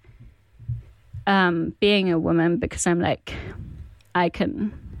stronger being a woman, because I'm like, I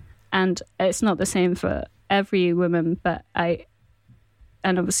can, and it's not the same for every woman, but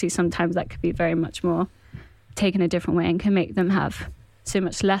and obviously sometimes that could be very much more taken a different way and can make them have so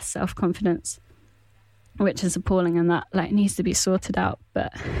much less self-confidence, which is appalling, and that like needs to be sorted out.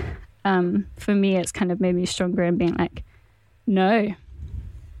 But for me, it's kind of made me stronger in being like, no,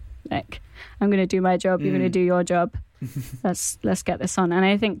 like I'm going to do my job, you're going to do your job. Let's get this on. And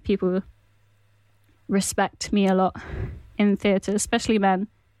I think people respect me a lot in theatre, especially men,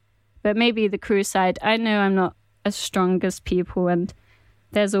 but maybe the crew side, I know I'm not as strong as people, and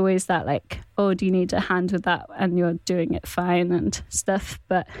there's always that like, oh, do you need a hand with that, and you're doing it fine and stuff.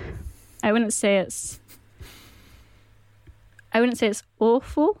 But I wouldn't say it's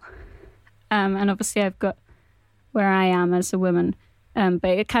awful, and obviously I've got where I am as a woman, but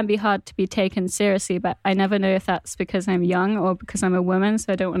it can be hard to be taken seriously. But I never know if that's because I'm young or because I'm a woman,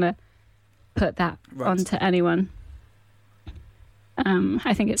 so I don't want to put that onto anyone.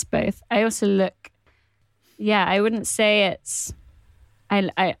 I think it's both. I also look, I wouldn't say it's,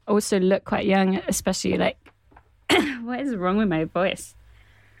 I also look quite young, especially like, what is wrong with my voice?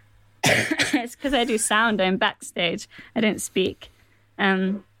 It's because I do sound, I'm backstage, I don't speak.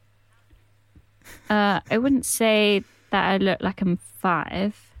 I wouldn't say that I look like I'm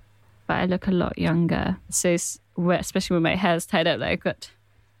 5, but I look a lot younger. So especially when my hair's tied up, like I've got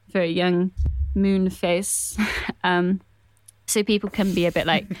a very young moon face. So people can be a bit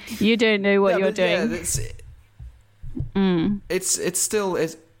like, you don't know what you're doing. It's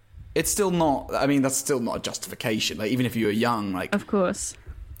still not. I mean, that's still not a justification. Like, even if you were young, like, of course,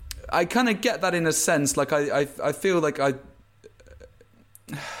 I kind of get that in a sense. Like, I feel like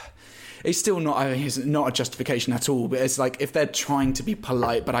it's still not. I mean, it's not a justification at all. But it's like, if they're trying to be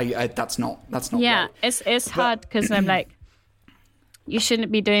polite, but that's not. Yeah, right. it's hard, because I'm like, you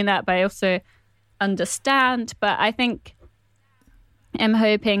shouldn't be doing that. But I also understand. But I think I'm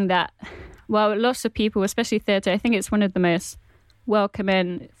hoping that, well, lots of people, especially theatre, I think it's one of the most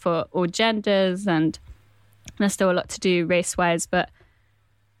welcoming for all genders, and there's still a lot to do race-wise, but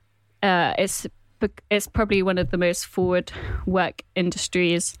it's probably one of the most forward work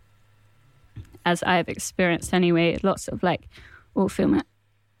industries, as I've experienced anyway. Lots of like all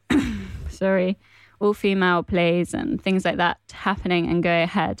all female plays and things like that happening and go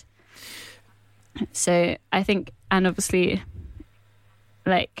ahead. So I think, and obviously,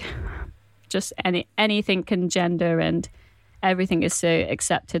 like, just anything can gender and everything is so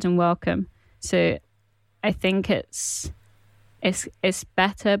accepted and welcome. So I think it's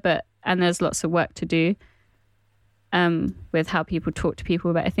better, and there's lots of work to do with how people talk to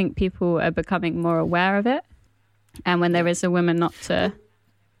people. But I think people are becoming more aware of it. And when there is a woman, not to,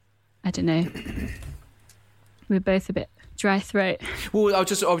 I don't know, we're both a bit dry throat. Well, I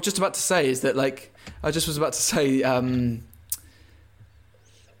was just about to say is that, like,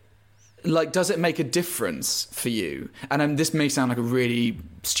 like, does it make a difference for you? And this may sound like a really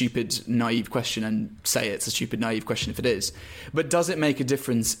stupid, naive question, and say it's a stupid, naive question if it is. But does it make a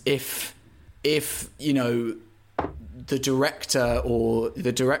difference if you know, the director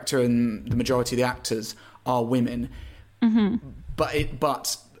and the majority of the actors are women, but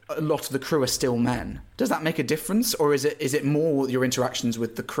a lot of the crew are still men? Does that make a difference, or is it more your interactions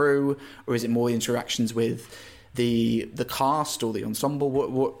with the crew, or is it more the interactions with the cast or the ensemble?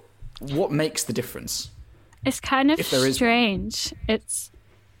 What makes the difference? It's kind of strange. It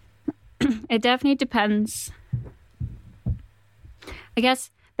definitely depends. I guess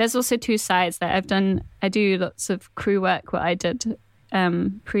there's also two sides that I do lots of crew work, what I did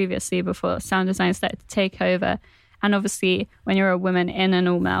previously before sound design started to take over. And obviously, when you're a woman in an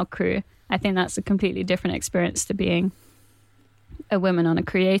all-male crew, I think that's a completely different experience to being a woman on a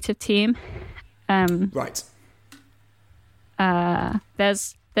creative team. Right.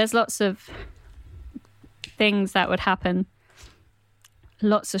 There's lots of things that would happen.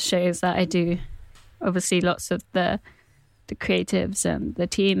 Lots of shows that I do. Obviously, lots of the creatives and the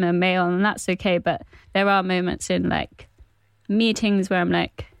team are male, and that's okay. But there are moments in, like, meetings where I'm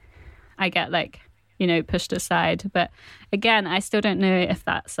like, I get, like, you know, pushed aside. But again, I still don't know if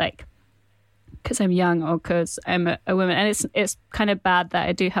that's, like, because I'm young or because I'm a woman. And it's kind of bad that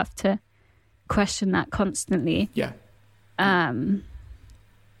I do have to question that constantly. Yeah.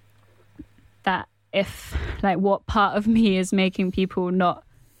 That if, like, what part of me is making people not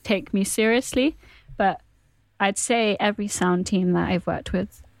take me seriously. But I'd say every sound team that I've worked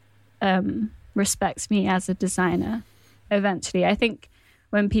with respects me as a designer eventually. I think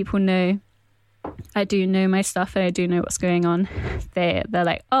when people know I do know my stuff and I do know what's going on, they're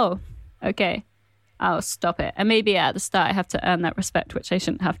like, oh, okay, I'll stop it. And maybe at the start I have to earn that respect, which I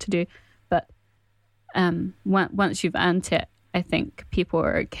shouldn't have to do. But once you've earned it, I think people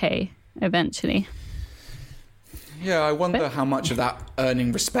are okay eventually. Yeah, I wonder how much of that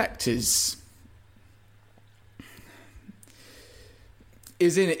earning respect is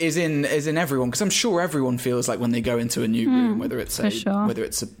in everyone, because I'm sure everyone feels like when they go into a new room, whether it's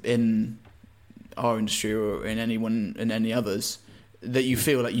in our industry or in any others, that you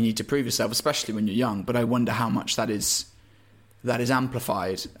feel like you need to prove yourself, especially when you're young. But I wonder how much that is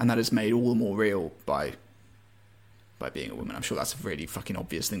amplified and that is made all the more real by being a woman. I'm sure that's a really fucking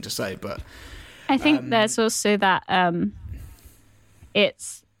obvious thing to say, but I think there's also that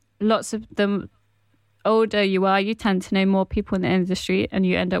it's lots of the older you are, you tend to know more people in the industry and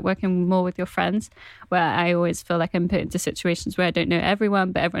you end up working more with your friends, where I always feel like I'm put into situations where I don't know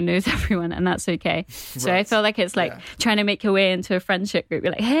everyone, but everyone knows everyone, and that's okay. So right. I feel like it's like trying to make your way into a friendship group.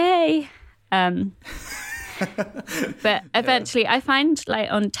 You're like, hey. But eventually I find,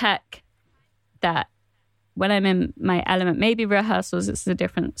 like, on tech that when I'm in my element, maybe rehearsals, it's a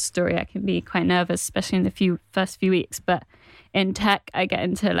different story. I can be quite nervous, especially in the first few weeks. But in tech, I get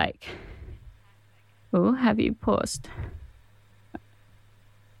into, like, oh, have you paused?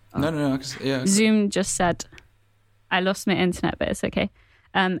 No. Yeah. Zoom just said, I lost my internet, but it's okay.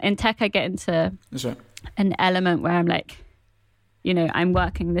 In tech, I get into an element where I'm like, you know, I'm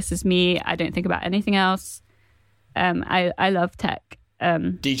working. This is me. I don't think about anything else. I love tech.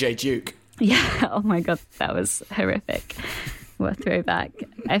 DJ Duke. Yeah. Oh my God, that was horrific. What a throwback.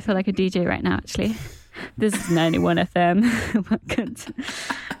 I feel like a DJ right now, actually. This is 91 FM. Oh my God.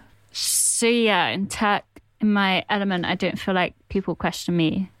 So yeah, in tech, in my element, I don't feel like people question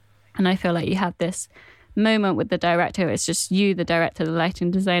me. And I feel like you have this moment with the director. It's just you, the director, the lighting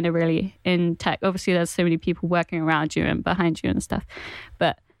designer, really, in tech. Obviously, there's so many people working around you and behind you and stuff.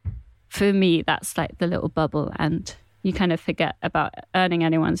 But for me, that's like the little bubble, and you kind of forget about earning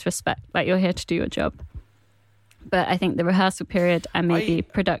anyone's respect. Like, you're here to do your job. But I think the rehearsal period and maybe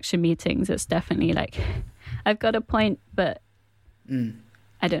production meetings, it's definitely like, I've got a point, but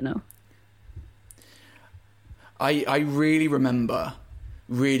I don't know. I really remember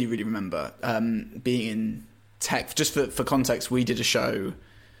being in tech. Just for context, we did a show,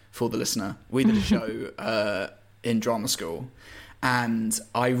 for the listener, in drama school. And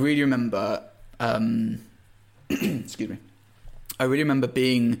I really remember excuse me. I really remember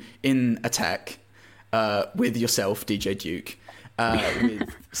being in a tech with yourself, DJ Duke, with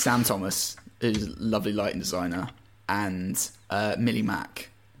Sam Thomas, who's a lovely lighting designer, and Millie Mack.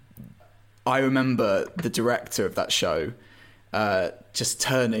 I remember the director of that show just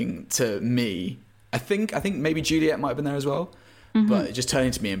turning to me. I think maybe Juliet might have been there as well, but just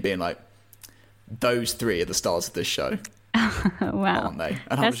turning to me and being like, "Those three are the stars of this show." Wow, aren't they?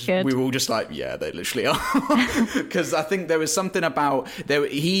 And that's good. We were all just like, yeah, they literally are. Because I think there was something about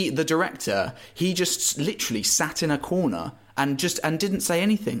the director, he just literally sat in a corner and didn't say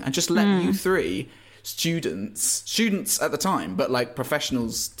anything and just let you three students at the time, but like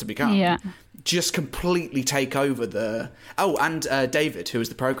professionals to become, just completely take over and David, who was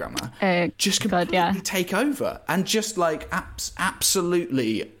the programmer, just completely take over and just like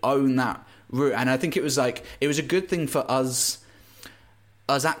absolutely own that route. And I think it was a good thing for us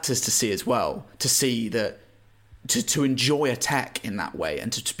actors to see as well, to see that, to enjoy a tech in that way,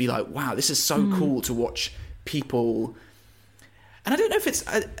 and to be like, wow, this is so cool to watch people. And I don't know if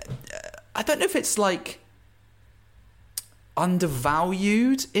it's like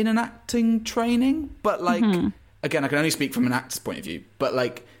undervalued in an acting training, but like again, I can only speak from an actor's point of view, but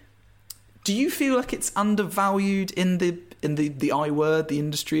like, do you feel like it's undervalued in the I word, the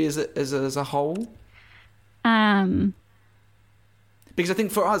industry as a whole? Because I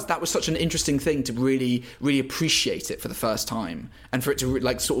think for us that was such an interesting thing to really, really appreciate it for the first time, and for it to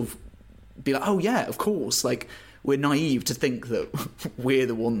like sort of be like, oh yeah, of course, like we're naive to think that we're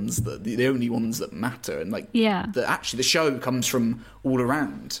the ones that the only ones that matter, and like that actually the show comes from all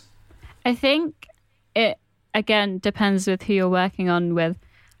around. I think it again depends with who you're working on with.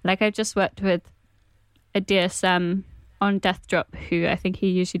 Like I just worked with a DSM on Death Drop, who I think he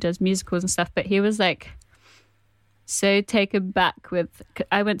usually does musicals and stuff, but he was like so taken back with.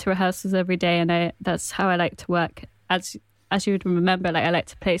 I went to rehearsals every day, and that's how I like to work. As you would remember, like I like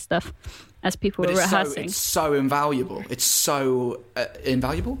to play stuff as people were rehearsing. It's so invaluable. It's so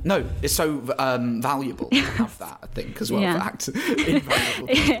invaluable? No, it's so valuable to have that, I think, as well, for actors.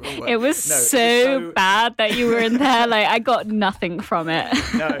 Invaluable. It was so bad that you were in there. Like, I got nothing from it.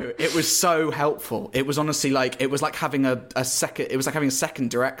 No, it was so helpful. It was honestly like, it was like having a second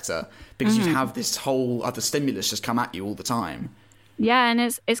director, because you'd have this whole other stimulus just come at you all the time. Yeah, and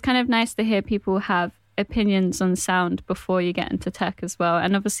it's kind of nice to hear people have opinions on sound before you get into tech as well.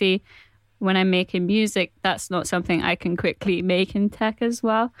 And obviously, when I'm making music, that's not something I can quickly make in tech as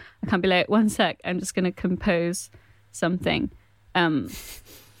well. I can't be like, one sec, I'm just going to compose something. I'm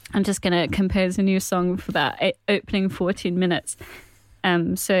just going to compose a new song for that opening 14 minutes.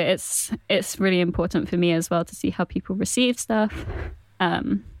 So it's really important for me as well to see how people receive stuff,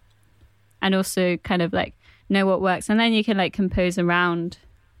 and also kind of like know what works. And then you can like compose around,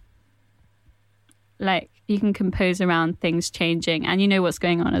 like you can compose around things changing, and you know what's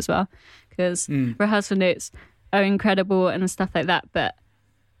going on as well. Because rehearsal notes are incredible and stuff like that, but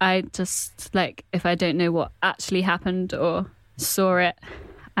I just like, if I don't know what actually happened or saw it,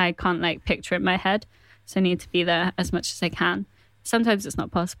 I can't like picture it in my head, so I need to be there as much as I can. Sometimes it's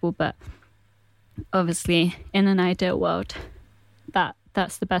not possible, but obviously in an ideal world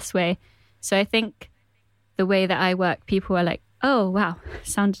that's the best way. So I think the way that I work, people are like, oh wow,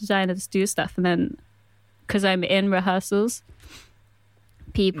 sound designers do stuff, and then because I'm in rehearsals,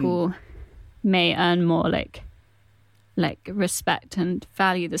 people may earn more like respect and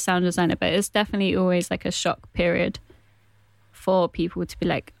value the sound designer, but it's definitely always like a shock period for people to be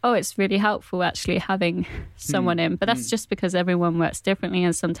like, oh, it's really helpful actually having someone in. But that's just because everyone works differently,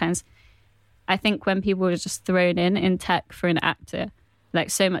 and sometimes I think when people are just thrown in tech for an actor,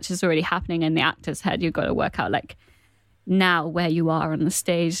 like so much is already happening in the actor's head. You've got to work out like now where you are on the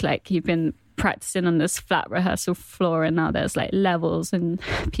stage, like you've been practicing on this flat rehearsal floor, and now there's like levels and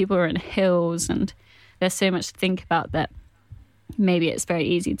people are in hills, and there's so much to think about that maybe it's very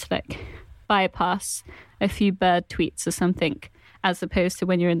easy to like bypass a few bird tweets or something, as opposed to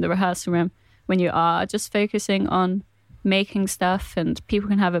when you're in the rehearsal room, when you are just focusing on making stuff, and people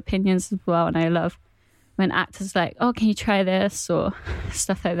can have opinions as well. And I love when actors like, oh, can you try this or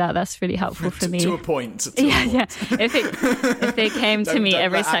stuff like that. That's really helpful for me. To a point. Yeah. If they came to me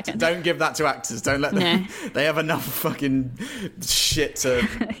every second. Don't give that to actors. Don't let them. No. They have enough fucking shit to,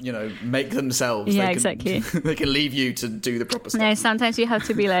 make themselves. Yeah, exactly. They can leave you to do the proper stuff. No, sometimes you have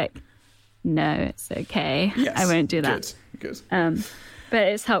to be like, no, it's okay. Yes, I won't do that. Good. But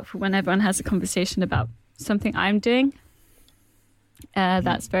it's helpful when everyone has a conversation about something I'm doing.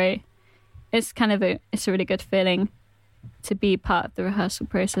 That's very... It's a really good feeling to be part of the rehearsal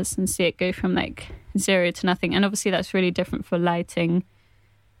process and see it go from like 0 to nothing. And obviously that's really different for lighting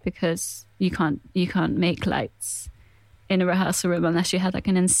because you can't make lights in a rehearsal room unless you had like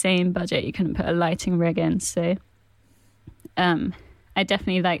an insane budget. You couldn't put a lighting rig in. So I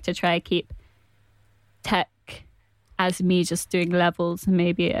definitely like to try keep tech as me just doing levels and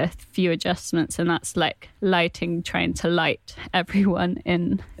maybe a few adjustments, and that's like lighting, trying to light everyone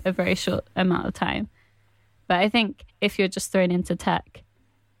in a very short amount of time. But I think if you're just thrown into tech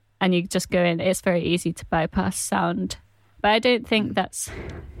and you just go in, it's very easy to bypass sound. But I don't think that's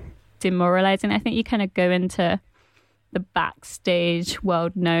demoralizing. I think you kind of go into the backstage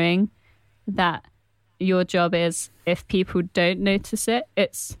world knowing that your job is, if people don't notice it,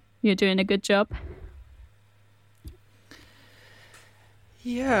 it's you're doing a good job.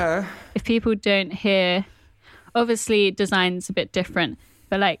 Yeah. If people don't hear, obviously design's a bit different,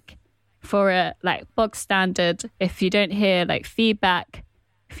 but like for a like bog standard, if you don't hear like feedback,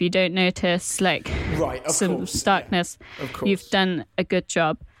 if you don't notice like some starkness, you've done a good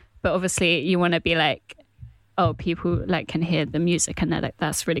job. But obviously you want to be like, oh, people like can hear the music and they're like,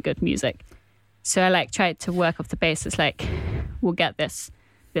 that's really good music. So I like tried to work off the basis like, we'll get this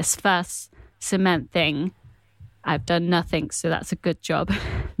first cement thing. I've done nothing, so that's a good job.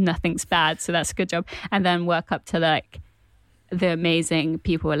 Nothing's bad, so that's a good job. And then work up to like the amazing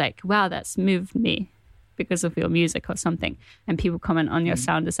people are like, wow, that's moved me because of your music or something. And people comment on your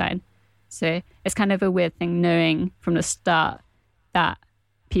sound design. So it's kind of a weird thing knowing from the start that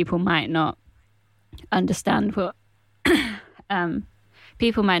people might not understand what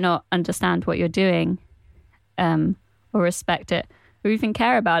you're doing, or respect it, or even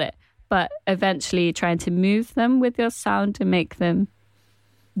care about it. But eventually trying to move them with your sound to make them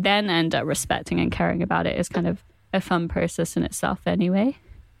then end up respecting and caring about it is kind of a fun process in itself anyway.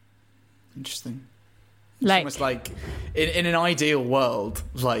 Interesting. It's like, almost like in an ideal world,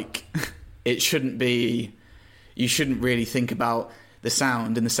 like it shouldn't be, you shouldn't really think about the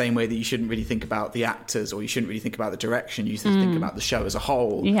sound in the same way that you shouldn't really think about the actors, or you shouldn't really think about the direction. You should think about the show as a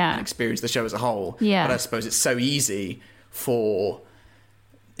whole and experience the show as a whole. Yeah. But I suppose it's so easy for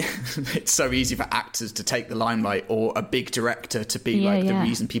it's so easy for actors to take the limelight, or a big director to be the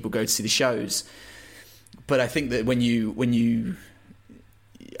reason people go to see the shows. But I think that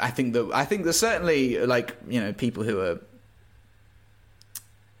I think that certainly, like, you know, people who are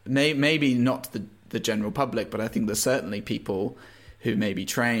maybe not the general public, but I think there's certainly people who maybe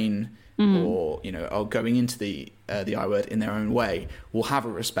train or, you know, are going into the I word in their own way, will have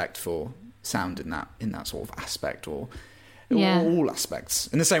a respect for sound in that sort of aspect, or all aspects,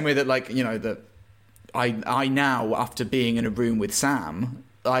 in the same way that, like, you know, that I now, after being in a room with Sam,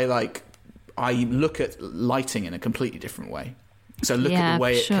 I look at lighting in a completely different way. So look at the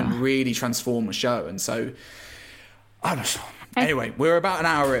way it can really transform a show. And so I don't know. Anyway, we're about an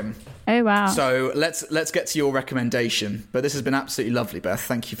hour in. Oh wow. So let's get to your recommendation. But this has been absolutely lovely, Beth.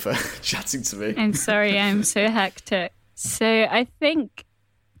 Thank you for chatting to me. I'm sorry, I'm so hectic. So I think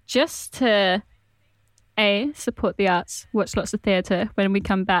just to support the arts, watch lots of theatre. When we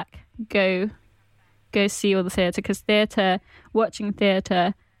come back, go see all the theatre, because watching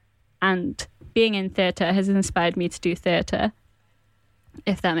theatre and being in theatre has inspired me to do theatre,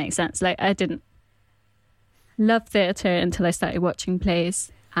 if that makes sense. Like, I didn't love theatre until I started watching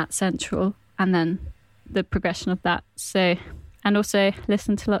plays at Central, and then the progression of that. So, and also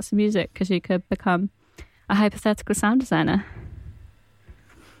listen to lots of music, because you could become a hypothetical sound designer.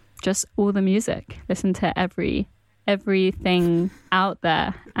 Just all the music. Listen to everything out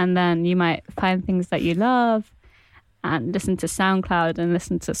there, and then you might find things that you love, and listen to SoundCloud and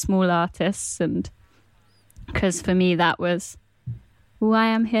listen to small artists. And because for me, that was why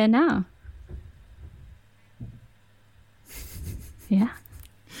I'm here now. Yeah.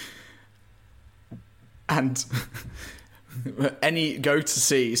 And go to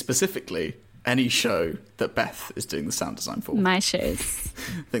see specifically any show that Beth is doing the sound design for. My shows.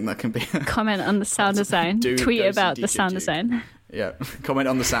 I think that can be comment on the sound design. Tweet about the sound design. Yeah, comment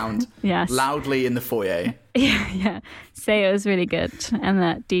on the sound. Yes. Loudly in the foyer. Yeah. Say it was really good, and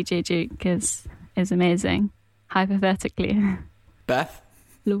that DJ Duke is amazing. Hypothetically. Beth?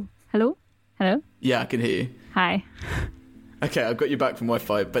 Hello? Yeah, I can hear you. Hi. Okay, I've got you back from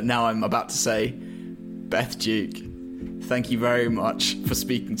Wi-Fi, but now I'm about to say, Beth Duke, thank you very much for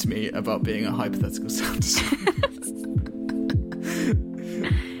speaking to me about being a hypothetical sound designer.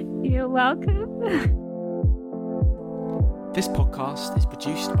 You're welcome. This podcast is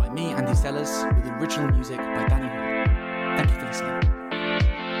produced by me, Andy Sellers, with original music by Dan